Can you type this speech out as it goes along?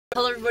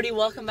Hello everybody,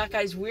 welcome back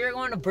guys. We're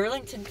going to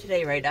Burlington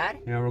today, right Dad?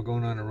 Yeah, we're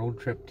going on a road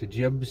trip to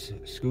Jibs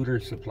Scooter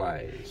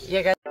Supplies.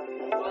 Yeah guys.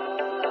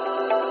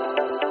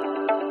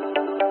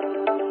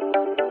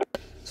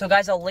 So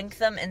guys, I'll link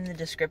them in the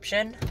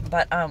description,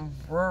 but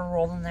we're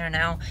rolling there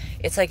now.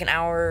 It's like an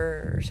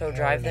hour or so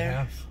drive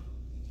there.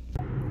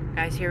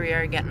 Guys, here we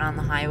are getting on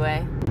the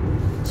highway.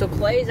 So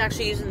Clay is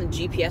actually using the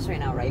GPS right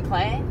now, right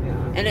Clay?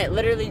 Yeah. And it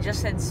literally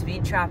just said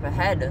speed trap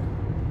ahead. Yeah,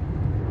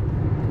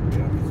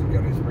 because he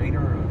got his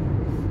radar on.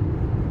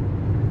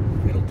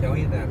 It'll tell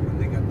you that when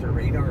they got their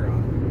radar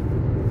on.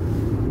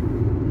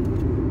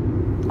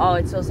 Oh,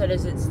 it still said,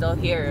 is it still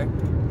here?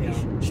 Yeah.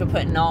 You should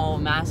put no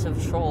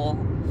massive troll.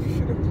 You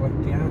should have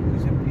clicked, yeah,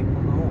 because then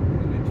people know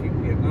when the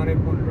GPS. Not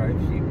everyone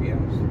drives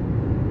GPS.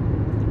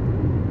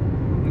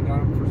 Only got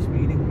them for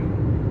speeding now.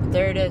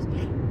 There it is.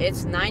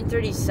 It's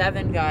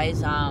 9:37,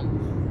 guys.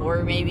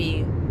 We're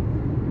maybe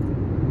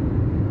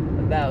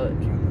about A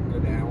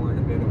good hour and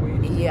a bit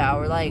away. yeah,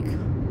 we're like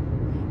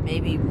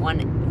maybe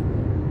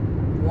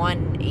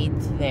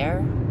 1/8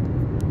 there.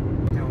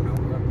 No, we're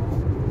going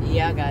home.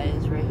 Yeah,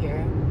 guys, right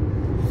here.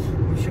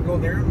 We should go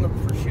there and look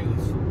for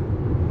shoes.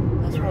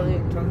 That's There probably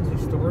are tons of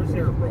stores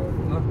there, bro.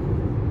 Look.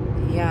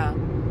 yeah.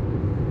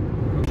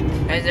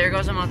 Guys, there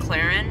goes a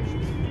McLaren.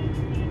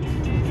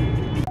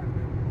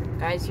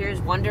 Guys,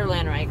 here's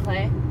Wonderland, right,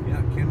 Clay?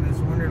 Yeah, Canada's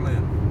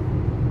Wonderland.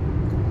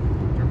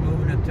 They're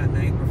moving it to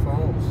Niagara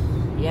Falls.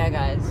 Yeah,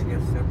 guys. I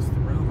guess that's the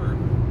rumor.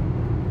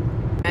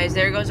 Guys,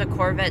 there goes a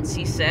Corvette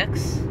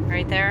C6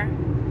 right there.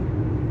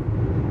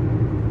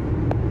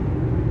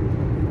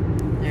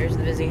 There's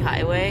the busy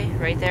highway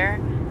right there.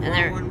 And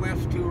there, 1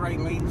 west, 2 right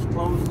lanes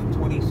closed at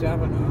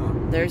 27, huh?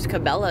 there's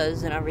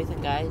Cabela's and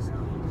everything, guys.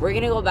 We're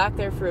gonna go back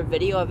there for a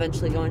video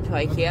eventually going to Look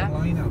at the IKEA.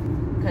 lineup.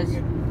 Because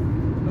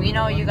we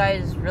know you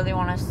guys really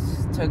want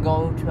us to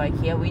go to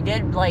IKEA. We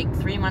did like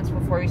 3 months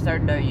before we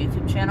started our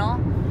YouTube channel.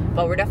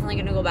 But we're definitely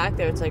gonna go back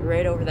there. It's like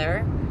right over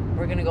there.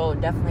 We're gonna go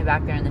definitely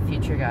back there in the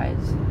future, guys.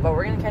 But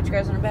we're gonna catch you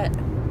guys in a bit.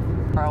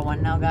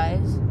 R1 now,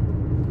 guys.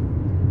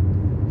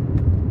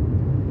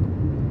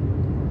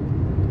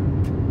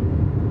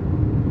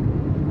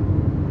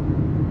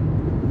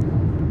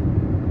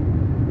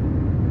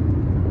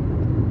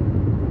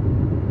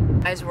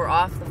 Guys, we're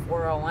off the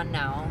 401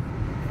 now.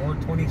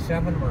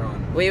 427 we're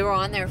on. We were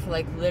on there for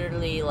like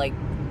literally like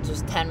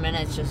just 10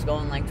 minutes, just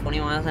going like 20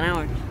 miles an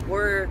hour.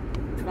 We're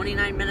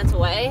 29 minutes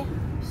away,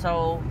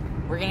 so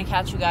we're gonna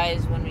catch you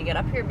guys when we get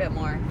up here a bit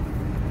more.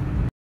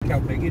 Look how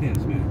big it is,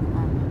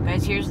 man.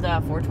 Guys, here's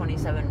the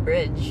 427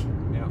 bridge.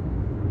 Yeah.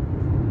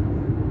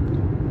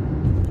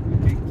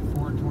 Take the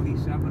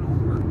 427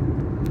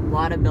 over. A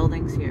lot of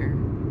buildings here.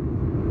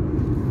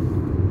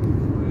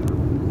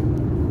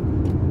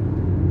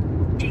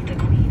 Take the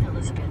Queen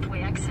Elizabeth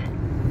Way exit.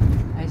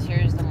 Guys,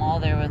 here's the mall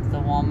there with the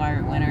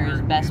Walmart,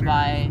 Winners, Best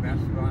Buy,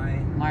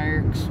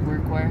 Mark's,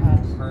 Work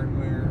Warehouse,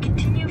 Hardware.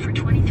 Continue for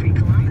 23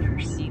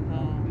 kilometers.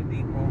 Depot. The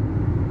depot.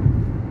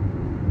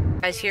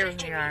 Guys, here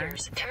 50 we are.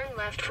 meters. Turn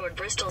left toward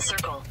Bristol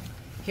Circle.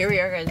 Here we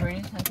are, guys. We're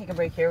just gonna take a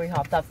break here. We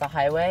hopped off the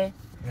highway.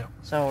 Yeah.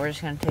 So we're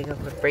just gonna take a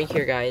quick break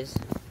here, guys.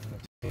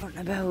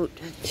 About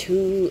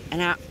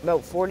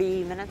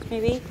 40 minutes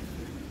maybe.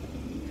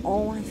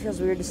 Oh, it feels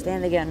weird to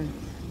stand again.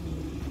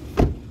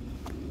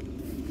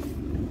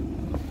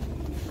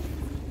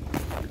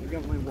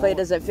 Clay,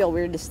 does it feel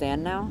weird to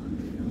stand now?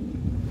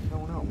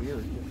 No, not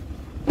weird.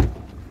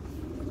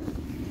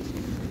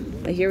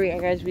 But here we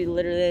are, guys. We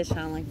literally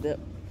sound like the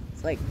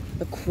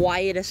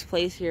quietest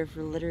place here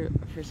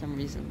for some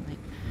reason.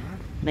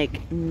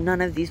 Like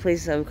none of these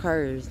places have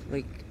cars,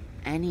 like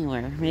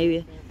anywhere.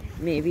 Maybe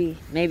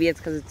it's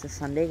because it's a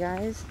Sunday,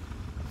 guys.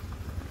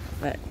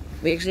 But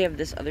we actually have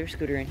this other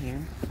scooter in here.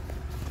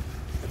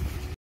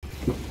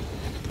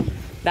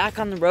 Back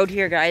on the road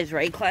here, guys.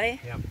 Right, Clay?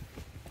 Yep.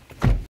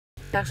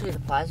 It's actually the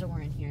plaza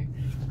we're in here.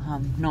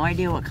 No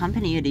idea what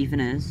company it even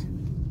is.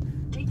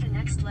 Take the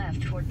next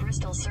left toward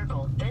Bristol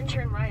Circle, then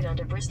turn right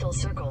onto Bristol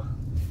Circle.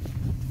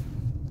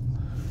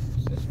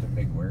 It's just a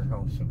big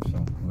warehouse of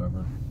some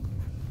whoever.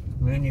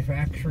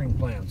 Manufacturing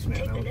plants, man,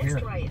 Take the out next here.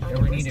 right onto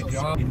Ever need a Bristol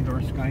job? Indoor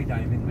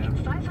skydiving, man.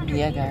 500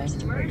 Yeah, meters,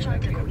 guys. merge Right, onto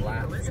that'd be a Queen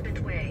blast. Elizabeth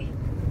Way.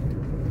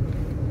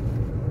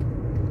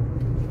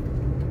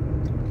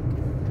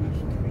 There's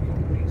so many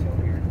companies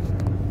out here.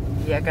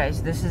 Yeah,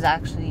 guys. This is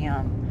actually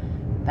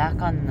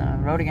back on the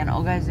road again.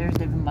 Oh, guys, there's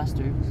Dave and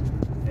Buster's.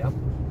 Yep.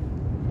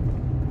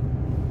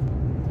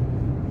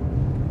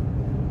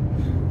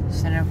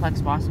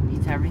 Cineplex, Boston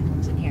Pizza,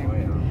 everything's in here. Oh,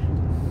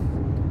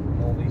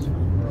 yeah. All these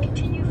girls.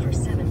 Continue for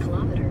 7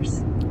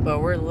 kilometers.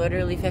 But we're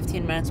literally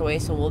 15 minutes away,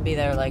 so we'll be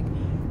there like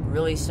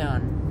really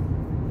soon.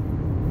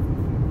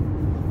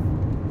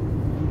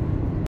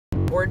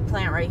 Ford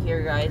plant right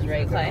here, guys,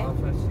 right, There's Clay? an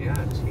office. Yeah,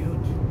 it's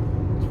huge.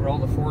 It's where all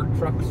the Ford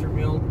trucks are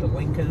built, the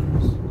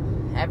Lincolns.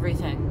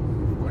 Everything.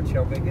 Watch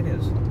how big it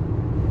is.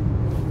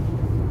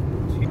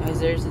 Guys,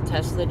 there's the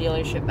Tesla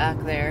dealership back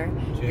there.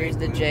 Here's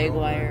the Land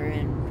Jaguar Rover.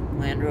 and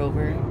Land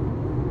Rover. Yeah.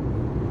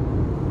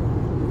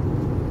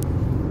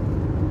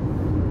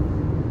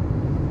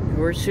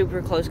 We're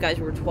super close, guys.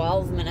 We're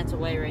 12 minutes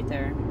away right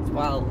there.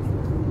 12.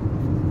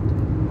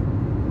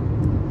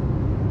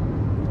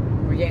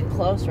 We're getting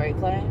close, right,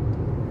 Clay?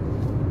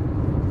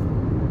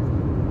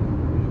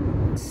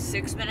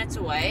 6 minutes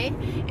away.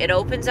 It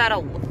opens at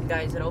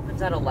guys. It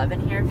opens at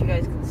 11 here. If you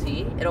guys can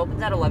see, it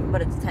opens at 11,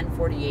 but it's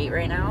 10:48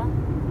 right now.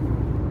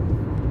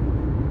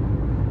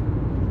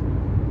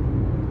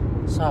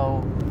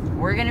 So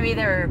we're gonna be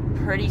there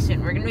pretty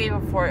soon. We're gonna be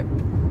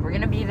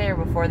there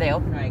before they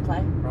open, right,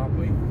 Clay?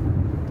 Probably.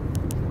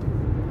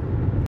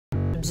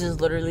 This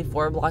is literally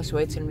 4 blocks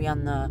away. It's gonna be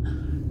on the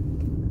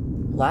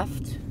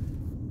left.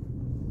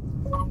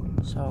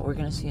 So we're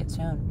gonna see it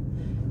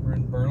soon. We're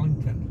in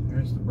Burlington.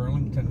 There's the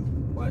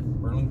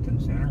Burlington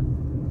Center.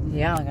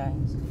 Yeah,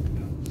 guys.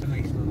 Yeah, it's a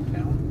nice little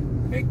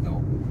town. Big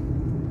though.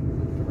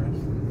 The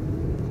rest.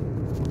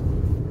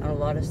 A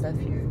lot of stuff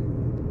here.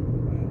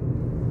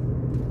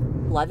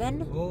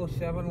 11? Oh,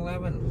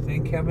 7-Eleven.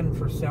 Thank heaven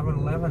for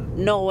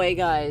 7-Eleven. No way,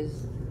 guys.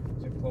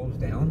 Is it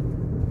closed down?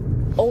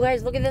 Oh,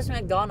 guys, look at this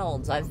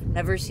McDonald's. I've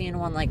never seen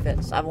one like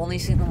this. I've only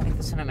seen one like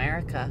this in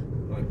America.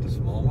 Like the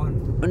small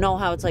one? Know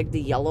how it's like the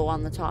yellow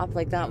on the top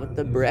like that with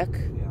the brick?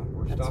 Yeah,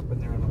 we're stopping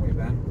there on the way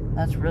back.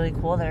 That's really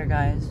cool there,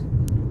 guys.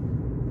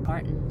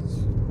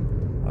 Martin's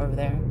over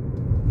there.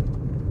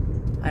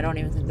 I don't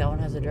even think that one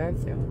has a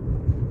drive-thru.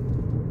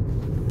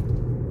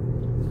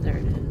 There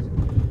it is.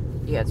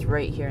 Yeah, it's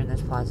right here in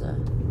this plaza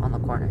on the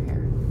corner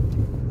here.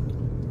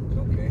 It's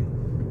okay.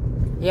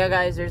 Yeah,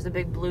 guys, there's the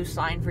big blue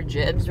sign for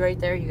Jibs right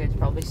there. You guys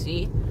probably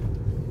see.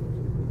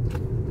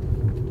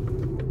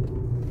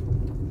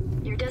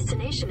 Your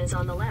destination is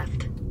on the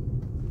left.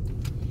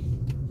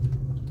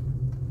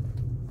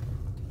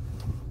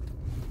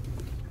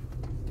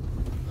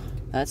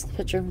 That's the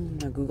picture from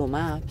the Google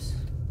Maps.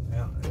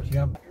 Yeah,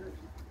 jump.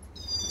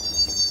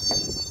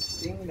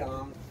 Ding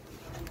dong.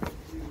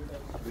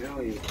 Now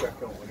you check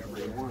out whatever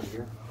you want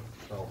here.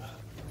 So.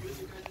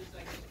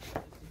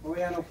 Oh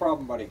yeah, no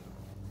problem, buddy.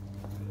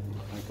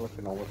 Like looking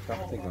at all the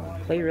stuff they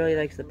got. Clay really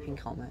likes the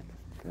pink helmet.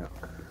 Yeah.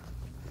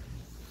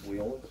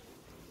 Wheels.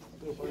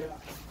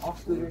 All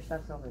scooter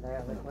stuff's over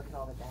there. Like, look at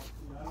all the decks.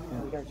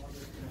 Yeah.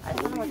 I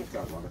just want to look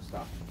Got a lot of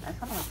stuff. at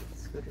the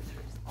scooters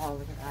first. Oh,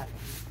 look at that.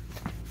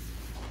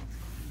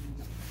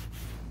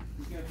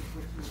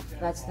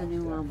 That's the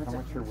new one. How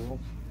much are wheels?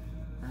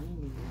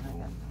 90. I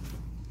got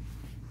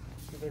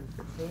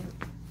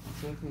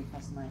see if we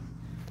customize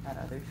that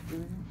other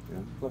scooter.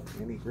 Yeah. Look,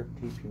 any grip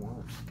tape you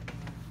want.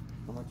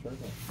 How much are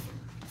they?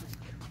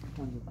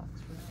 $20 for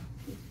that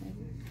piece,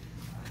 maybe.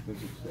 Did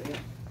you say?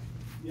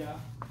 Yeah.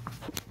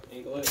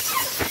 Angle it.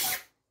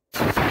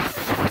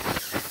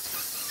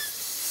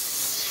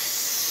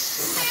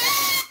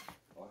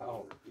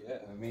 Wow. Yeah.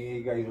 I mean,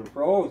 you guys are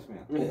pros,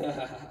 man.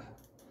 Yeah,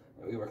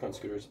 we work on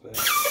scooters, but.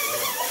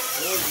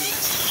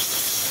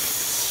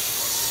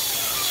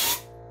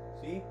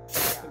 See?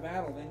 That's the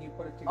battle, then you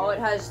put it together. Oh, it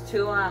has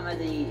two of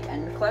the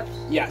end clips?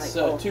 Yes, Like,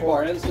 so oh, 2 four.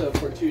 bar ends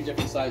for 2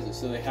 different sizes.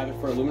 So they have it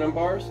for aluminum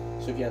bars.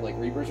 So if you had like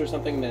Reapers or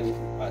something, then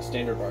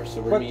standard bars. So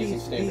we're But using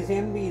these standard.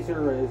 NBs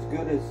are as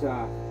good as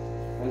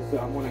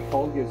when I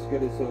called you, as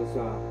good as those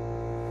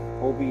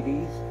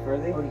OBDs, are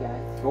they? ODI.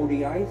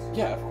 ODIs?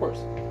 Yeah, of course.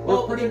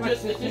 Well, pretty it's much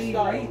just, the it's just same,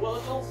 style. right? Well,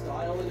 it's all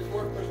style, and it's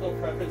more personal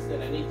preference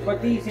than anything. But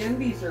right? these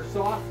NBs are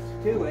soft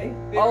too, eh?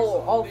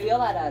 Oh, feel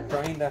that, Ed.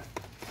 Trying to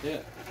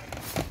Yeah.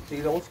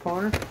 see those,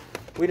 Connor?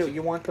 We do.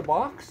 You want the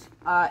box?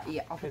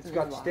 Yeah. I'll put It's this in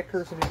got the box.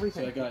 stickers and So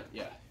everything. I got,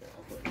 yeah. Here,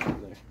 I'll put it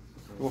in there.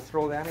 We'll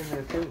throw that in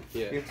there too.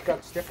 Yeah. It's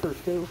got stickers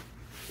too.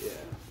 Yeah.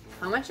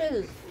 How much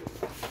is?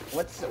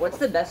 What's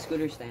the best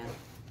scooter stand?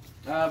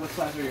 What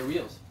size are your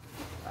wheels?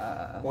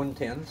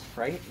 110s,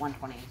 right?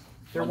 120s.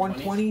 They're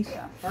 120s? 120s,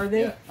 Yeah. are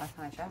they? Yeah. Last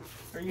time I checked.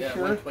 Are you Yeah,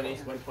 sure?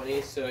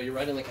 120s. So you're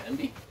riding like an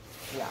NB?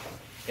 Yeah.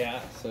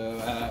 Yeah.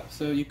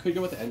 So you could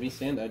go with the NB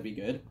stand. That'd be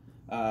good.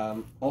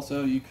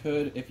 Also, you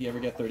could, if you ever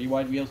get 30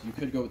 wide wheels, you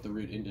could go with the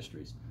Root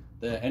Industries.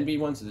 The NB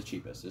ones are the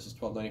cheapest. This is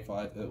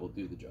 $12.95. It will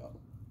do the job.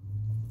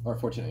 Or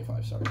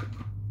 $14.95. Sorry.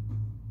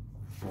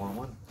 You want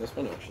one? This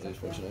one actually is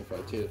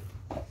 $14.95 too.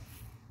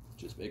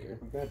 Just bigger.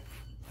 Good.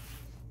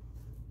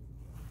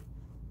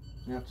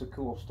 That's a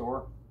cool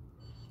store.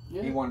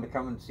 Yeah. He wanted to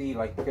come and see,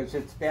 like, because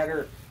it's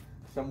better.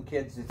 Some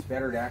kids, it's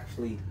better to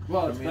actually.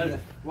 Well, it's come in.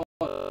 better. Well,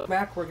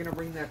 Back, we're gonna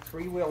bring that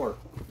 3-wheeler.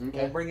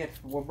 okay.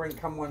 We'll bring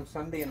come one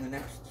Sunday in the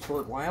next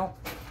short while.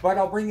 But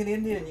I'll bring it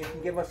in and you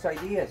can give us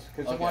ideas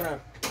because I Okay. want to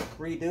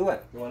redo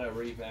it. You want to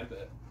revamp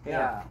it?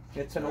 Yeah,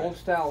 it's an Right. old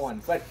style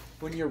one. But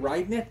when you're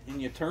riding it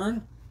and you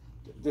turn,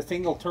 the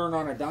thing will turn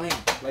on a dime.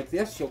 Like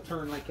this, you'll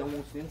turn like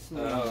almost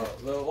instantly.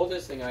 The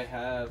oldest thing I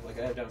have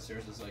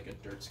downstairs is like a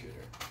dirt scooter.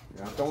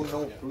 Yeah, don't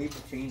know. Yeah. Leave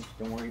the change.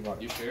 Don't worry about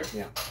it. You sure?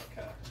 Yeah.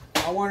 Okay.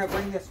 I want to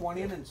bring this one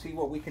in and see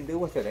what we can do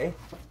with it, eh?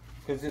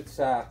 Because it's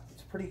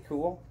pretty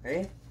cool,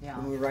 eh? Yeah.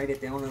 When we ride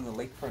it down on the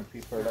lakefront,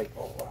 people are like,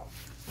 "Oh wow."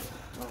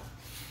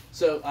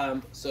 So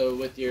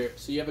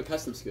you have a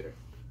custom scooter.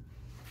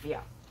 Yeah.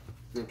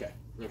 Okay.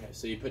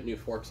 So you put new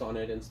forks on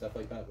it and stuff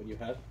like that. What do you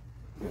have?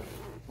 Yeah.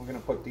 We're gonna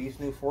put these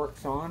new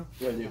forks on,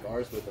 Yeah, new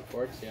bars with the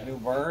forks. Yeah. new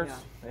bars,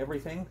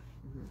 everything.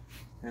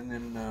 and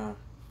then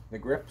the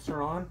grips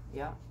are on.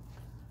 Yeah.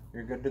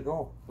 You're good to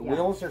go. The Yeah.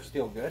 wheels are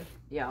still good.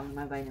 Yeah, I'm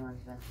gonna buy new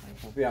ones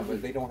eventually. Yeah,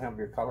 but they don't have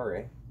your color,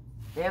 eh?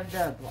 They have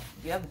the. Do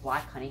you have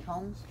black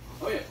honeycombs?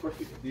 Oh yeah, of course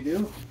we do. You do?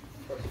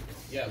 Of course we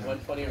do. Yeah,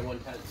 120 or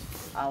 110.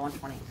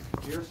 120.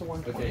 Here's the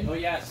one. Okay. Oh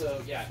yeah.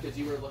 So yeah, because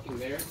you were looking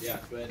there. Yeah.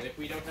 But if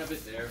we don't have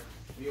it there,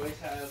 we always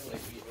have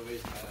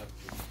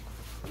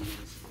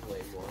these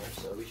way more.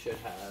 So we should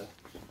have.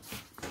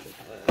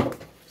 The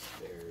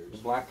Spares.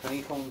 black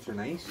honeycombs are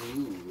nice.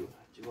 Ooh.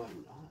 Do I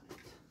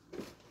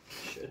not?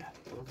 Should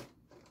have them.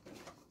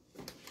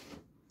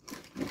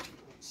 1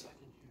 second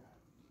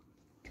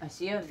here. I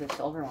see you have the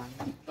silver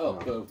one. Oh,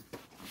 boom.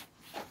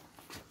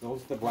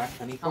 Those are the black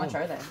honeycombs. How much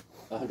are they?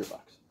 $100.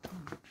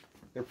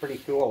 They're pretty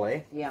cool,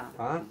 eh? Yeah.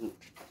 Huh?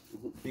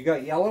 You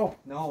got yellow?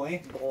 No, eh?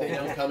 They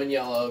don't come in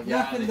yellow. Yeah,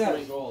 Nothing they come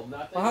does. in gold.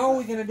 Nothing. Well, how are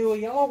we gonna do a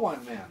yellow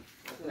one, man?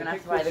 We're gonna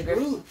have to buy the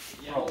grips.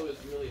 Yellow is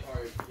really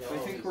hard. I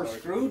think we're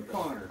screwed,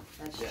 Connor.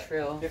 That's Yeah.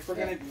 true. If we're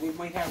gonna, we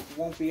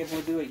won't be able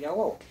to do it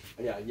yellow.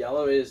 Yeah,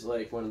 yellow is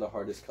like one of the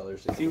hardest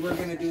colors to See, we're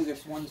gonna do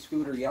this one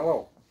scooter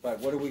yellow, but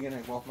what are we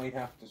gonna? Well, might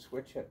have to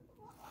switch it.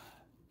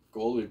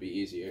 Gold would be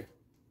easier.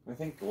 I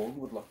think gold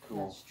would look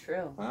cool. That's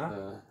true. Huh?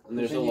 And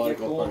there's Then a you lot get of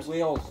gold gold parts.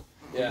 wheels.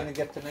 You're Yeah. gonna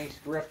get the nice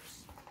grips.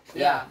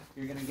 Yeah.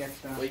 You're gonna get.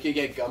 Well, you could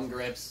get gum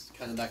grips,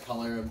 kind of that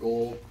color of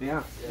gold.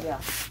 Yeah. Yeah.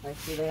 Like,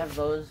 see, they have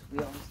those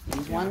wheels.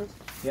 These Yeah. ones.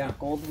 Yeah.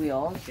 Gold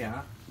wheels.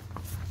 Yeah.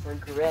 For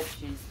grips,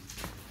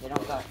 they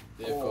don't got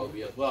They have gold. gold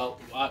wheels. Well,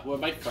 what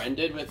my friend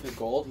did with the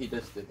gold, he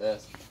just did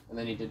this, and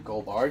then he did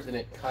gold bars, and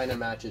it kind of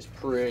matches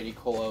pretty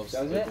close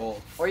Does to it?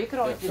 gold. Or you could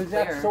always do Because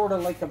that's clear. sort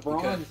of like a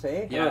bronze,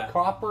 eh? Or Yeah. a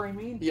copper, I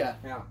mean. Yeah.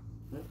 Yeah.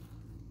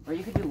 Or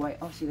you could do white.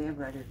 Oh, see, they have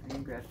red or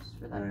green grips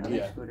for that Right. other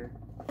Yeah. scooter.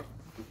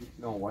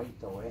 No white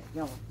though, eh?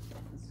 Yeah, well,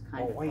 it's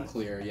kind of white. like-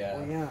 Clear, yeah.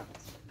 Oh yeah.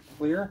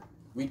 Clear.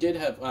 We did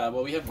have,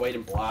 well, we have white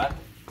and black.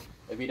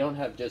 If we don't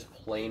have just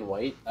plain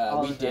white,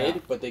 Oh, we yeah.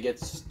 did, but they get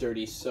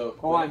sturdy so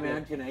quick. Oh, I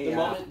imagine, eh? The Yeah.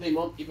 moment they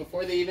won't,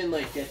 before they even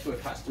like get to a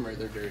customer,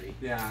 they're dirty.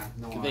 Yeah.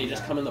 No. They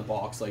just come in the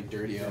box like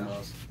dirty Yeah.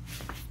 almost.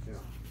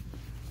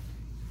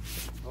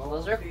 Well,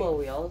 those are cool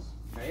wheels.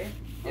 Hey.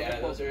 Yeah,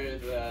 those are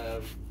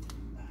the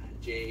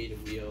jade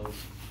wheels,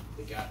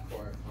 the gap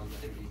core on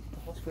the Envy. The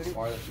whole scooter.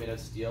 Bar that's made of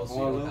steel, so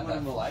Oh, you don't have that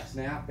aluminum flex.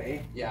 snap, eh?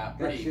 Yeah, That's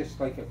pretty. just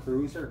like a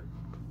cruiser.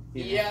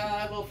 You know?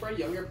 Yeah, well, for a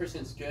younger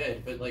person, it's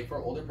good, but like for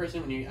an older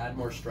person, when you add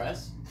more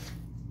stress,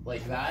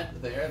 like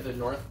that there, the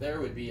north there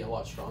would be a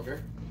lot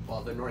stronger.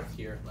 Well, the north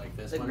here, like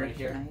this The one right grips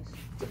are here, nice.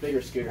 it's a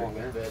bigger scooter Oh,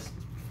 than yeah. this.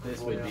 This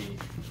Oh, would yeah. be,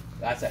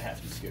 that's a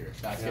hefty scooter.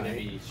 That's Yeah, gonna eh?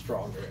 be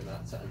stronger in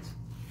that sense.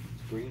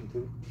 It's green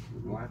too.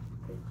 Black.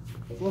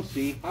 We'll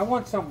see. I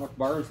want something with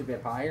bars a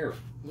bit higher.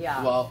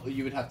 Yeah. Well,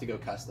 you would have to go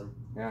custom.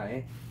 Yeah,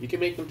 eh? You can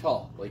make them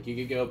tall. Like you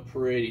could go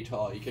pretty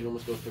tall. You could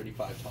almost go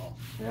 35 tall,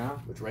 Yeah.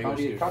 which How regular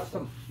do you scooters.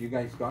 custom? You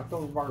guys got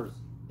those bars?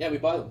 Yeah, we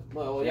buy them.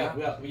 Well, yeah,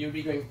 Yeah. you'd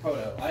be going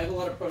proto. I have a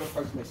lot of proto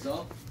parts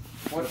myself.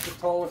 What's the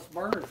tallest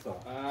bars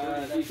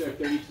though? These are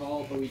 30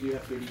 tall, but we do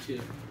have 32.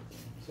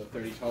 So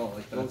 30 tall,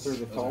 like Those are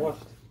the those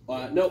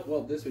tallest. No,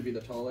 well, this would be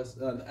the tallest.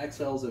 The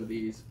XLs of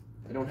these,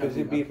 I don't have Because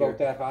them it'd be up here. about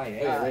that high,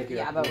 eh? yeah, right here.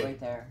 yeah, about Yeah. right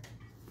there.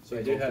 So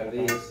I do have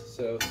these.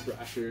 So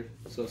Thrasher,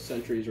 so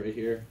Sentries right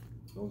here.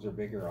 Those are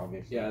bigger,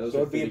 obviously. Yeah, those so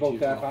are it'd be about 32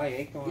 that tall. high,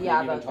 eh? Connor?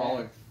 Yeah, even about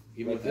taller.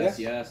 Even Like with this?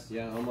 yes,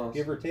 yeah, almost.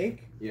 Give or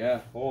take?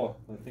 Yeah. Oh,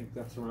 I think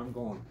that's where I'm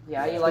going.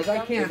 Yeah, you Because like I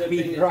them? can't The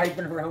be thing is-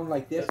 driving around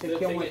like this The and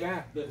kill thing my is-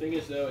 back. The thing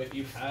is, though, if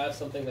you have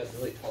something that's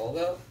really tall,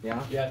 though,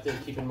 Yeah. you have to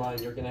keep in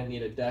mind you're going to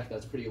need a deck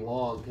that's pretty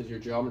long because your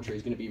geometry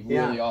is going to be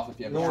Yeah. really off if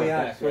you have a No, short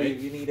yeah, deck, so right?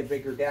 you need a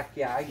bigger deck.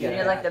 Yeah, I You get need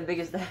it. like the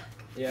biggest.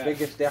 Yeah.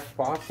 Biggest deck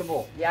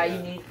possible. Yeah, Yeah.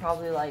 you need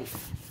probably like.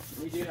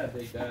 We do have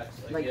big decks.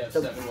 Like, Like we have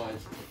the- 7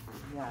 wines.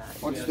 Yeah.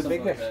 What's We have the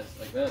something biggest?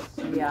 Like this.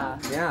 7 Yeah.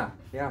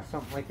 wines. Yeah,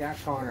 something like that,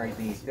 Connor,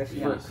 I need. This for a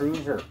Yes.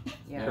 cruiser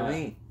Yeah. for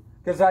me.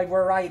 Because I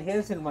wear ride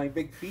his and my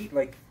big feet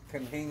like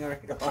can hang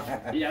right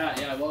on.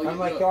 Yeah. Well, I'm you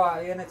like, go- oh,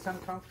 and it's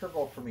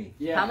uncomfortable for me.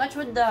 yeah. How much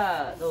would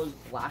those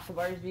black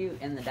bars be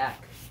in the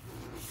deck?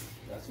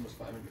 That's almost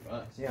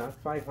 $500. Yeah,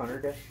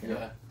 500-ish.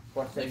 Yeah.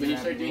 Plus Like if when you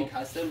add start doing wheels.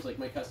 customs, like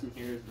my custom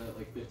here is at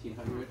like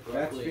 1,500. That's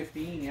roughly.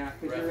 15, yeah,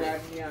 because you're Roughly.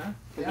 adding, yeah.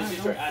 Because Yeah, once I you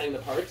know. start adding the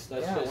parts,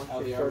 that's Yeah, just once how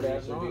you they start are adding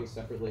usually doing on.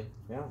 separately.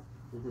 Yeah.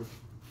 Mhm.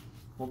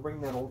 We'll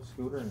bring that old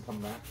scooter and come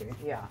back, eh?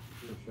 Yeah.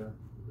 For sure.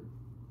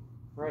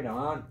 Right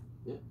on.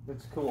 Yeah.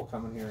 It's cool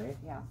coming here, eh?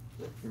 Yeah.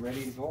 You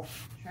ready to go?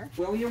 Sure.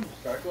 Williams?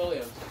 Stark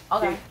Williams.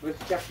 Okay.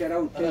 Let's check that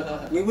out,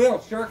 too. We will.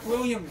 Shark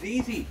Williams,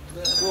 easy.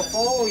 We'll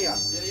follow you.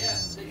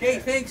 Yeah. Okay,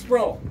 thanks,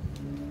 bro.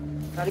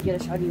 Gotta get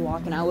a shot of you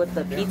walking out with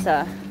the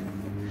pizza.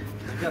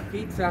 I got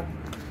pizza.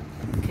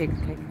 Okay.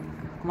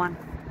 Come on.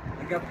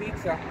 I got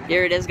pizza.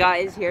 Here it is,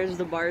 guys. Here's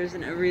the bars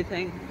and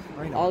everything.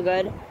 Right All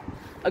good.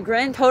 A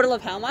grand total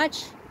of how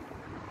much?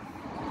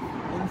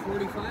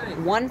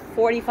 145.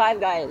 145,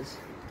 guys.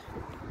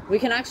 We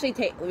can actually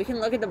we can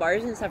look at the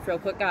bars and stuff real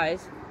quick,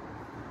 guys.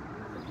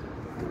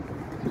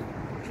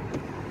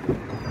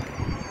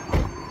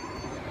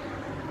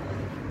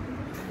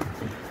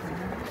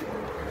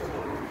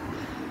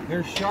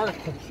 There's sharks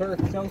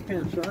out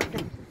there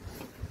sharking.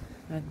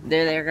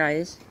 They're there,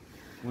 guys.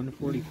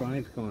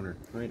 145, Connor.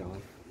 Right on.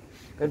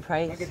 Good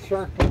price. Look at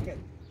Shark. Look at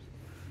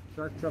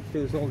Shark's up to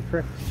his old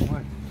tricks.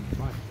 Watch.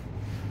 Watch.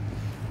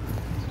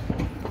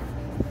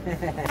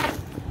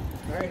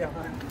 Right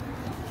on.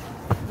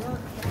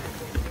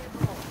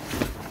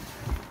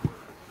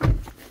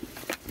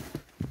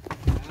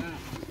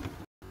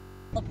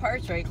 The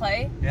parts, right,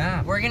 Clay?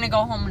 Yeah. We're gonna go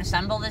home and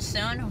assemble this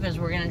soon because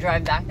we're gonna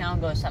drive back now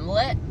and go assemble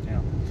it.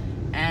 Yeah.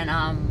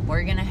 And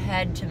we're gonna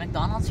head to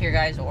McDonald's here,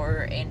 guys,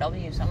 or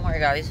A&W somewhere,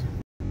 guys.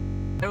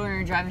 When we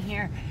were driving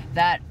here,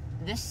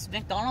 this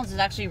McDonald's is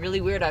actually really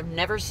weird. I've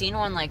never seen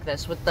one like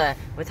this with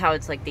how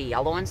it's like the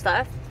yellow and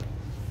stuff.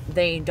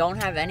 They don't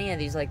have any of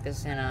these like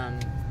this in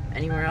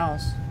anywhere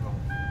else.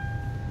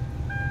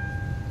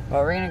 But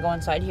we're gonna go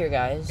inside here,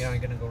 guys. Yeah,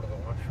 I'm gonna go to the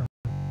washroom.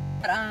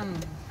 But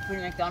we're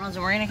to McDonald's,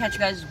 and we're gonna catch you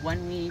guys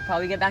when we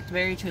probably get back to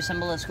Barrie to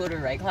assemble a scooter,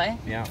 right, Clay?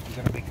 Yeah, we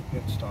gotta make a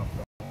pit stop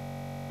though.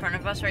 In front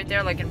of us, right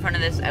there, like in front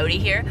of this Audi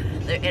here,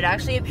 it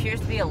actually appears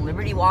to be a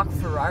Liberty Walk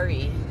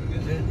Ferrari.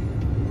 Is it?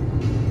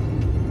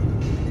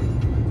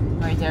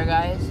 Right there,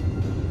 guys.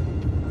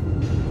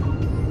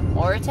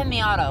 Or it's a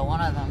Miata,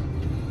 one of them.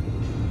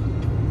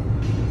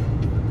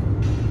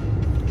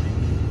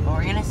 But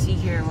we're gonna see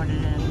here what it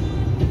is.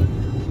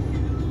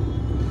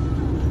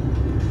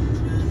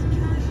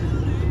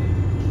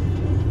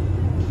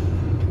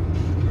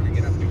 Gonna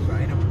get up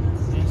beside him.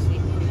 Let's see.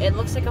 It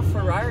looks like a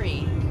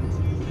Ferrari.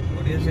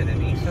 What is it? A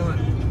Nissan?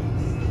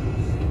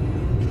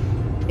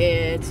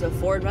 It's a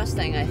Ford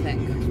Mustang, I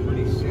think. It's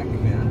pretty sick,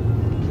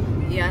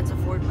 man. Yeah, it's a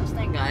Ford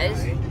Mustang,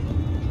 guys. Right.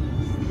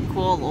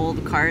 Cool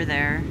old car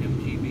there.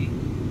 MGB.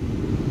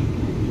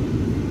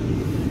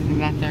 We're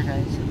back there,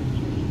 guys.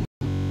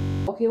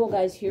 Okay, well,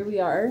 guys, here we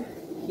are.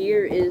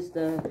 Here is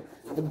the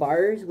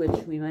bars,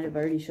 which we might have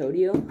already showed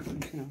you. I'm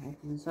just gonna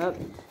open this up.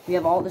 We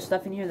have all the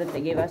stuff in here that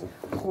they gave us: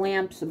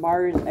 clamps,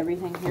 bars,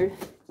 everything here.